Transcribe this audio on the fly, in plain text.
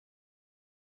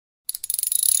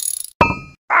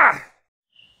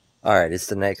All right, it's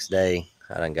the next day.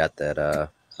 I done got that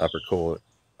upper coolant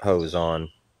hose on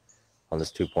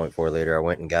this 2.4 liter. I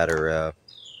went and got her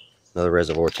another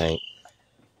reservoir tank.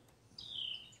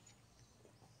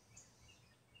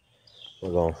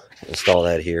 We're gonna install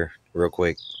that here real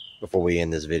quick before we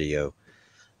end this video.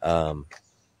 Um,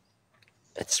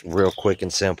 it's real quick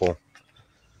and simple.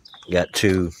 Got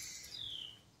two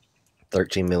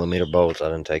 13 millimeter bolts. I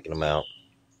done taken them out.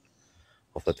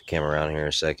 I'll flip the camera around here in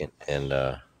a second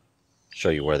and show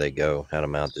you where they go, how to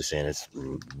mount this in. It's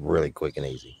really quick and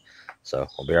easy. So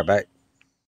I'll be right back.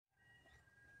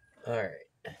 All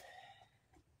right,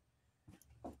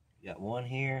 got one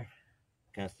here,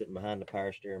 kind of sitting behind the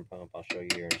power steering pump. I'll show you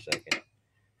here in a second.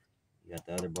 You got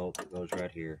the other bolt that goes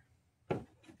right here.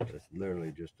 It's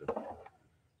literally just to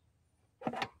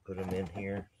put them in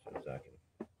here so I can.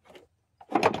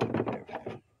 There we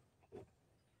go.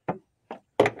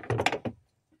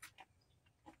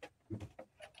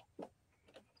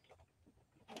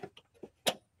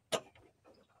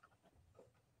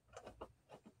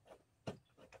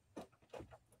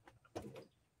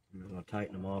 I'm going to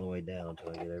tighten them all the way down until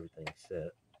I get everything set.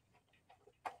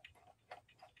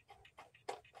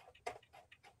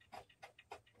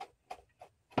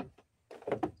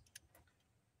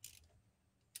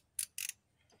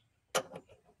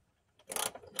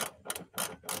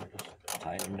 Just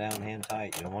tighten them down hand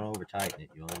tight. You don't want to over tighten it.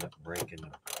 You'll end up breaking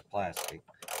the plastic.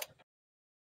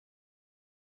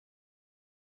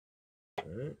 All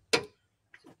right.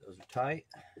 Those are tight.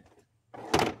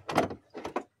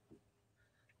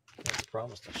 I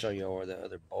promised I'll show you where the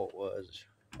other bolt was.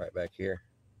 Right back here.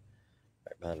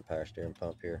 Right behind the power steering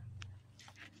pump here.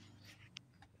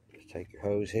 Just take your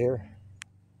hose here.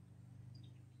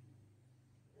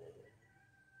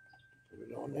 Put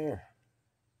it on there.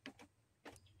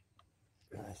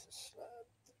 Nice and slide.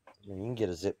 I mean, you can get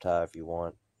a zip tie if you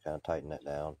want. Kind of tighten that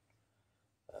down.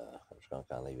 I'm just going to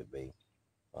kind of leave it be,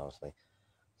 honestly.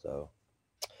 So,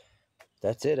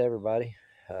 that's it, everybody.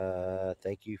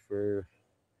 Thank you for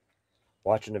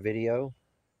watching the video.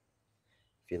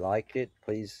 If you liked it,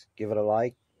 please give it a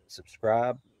like,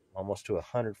 subscribe. Almost to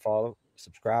 100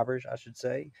 subscribers, I should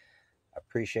say. I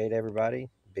appreciate everybody.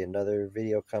 Be another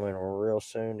video coming real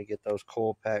soon to get those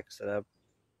coil packs that I've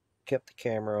kept the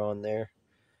camera on there.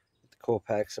 Get the coil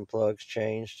packs and plugs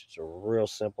changed. It's a real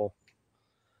simple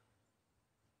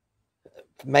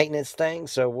maintenance thing,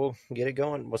 so we'll get it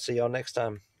going. We'll see y'all next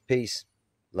time. Peace,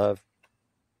 love,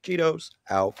 Cheetos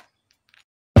out.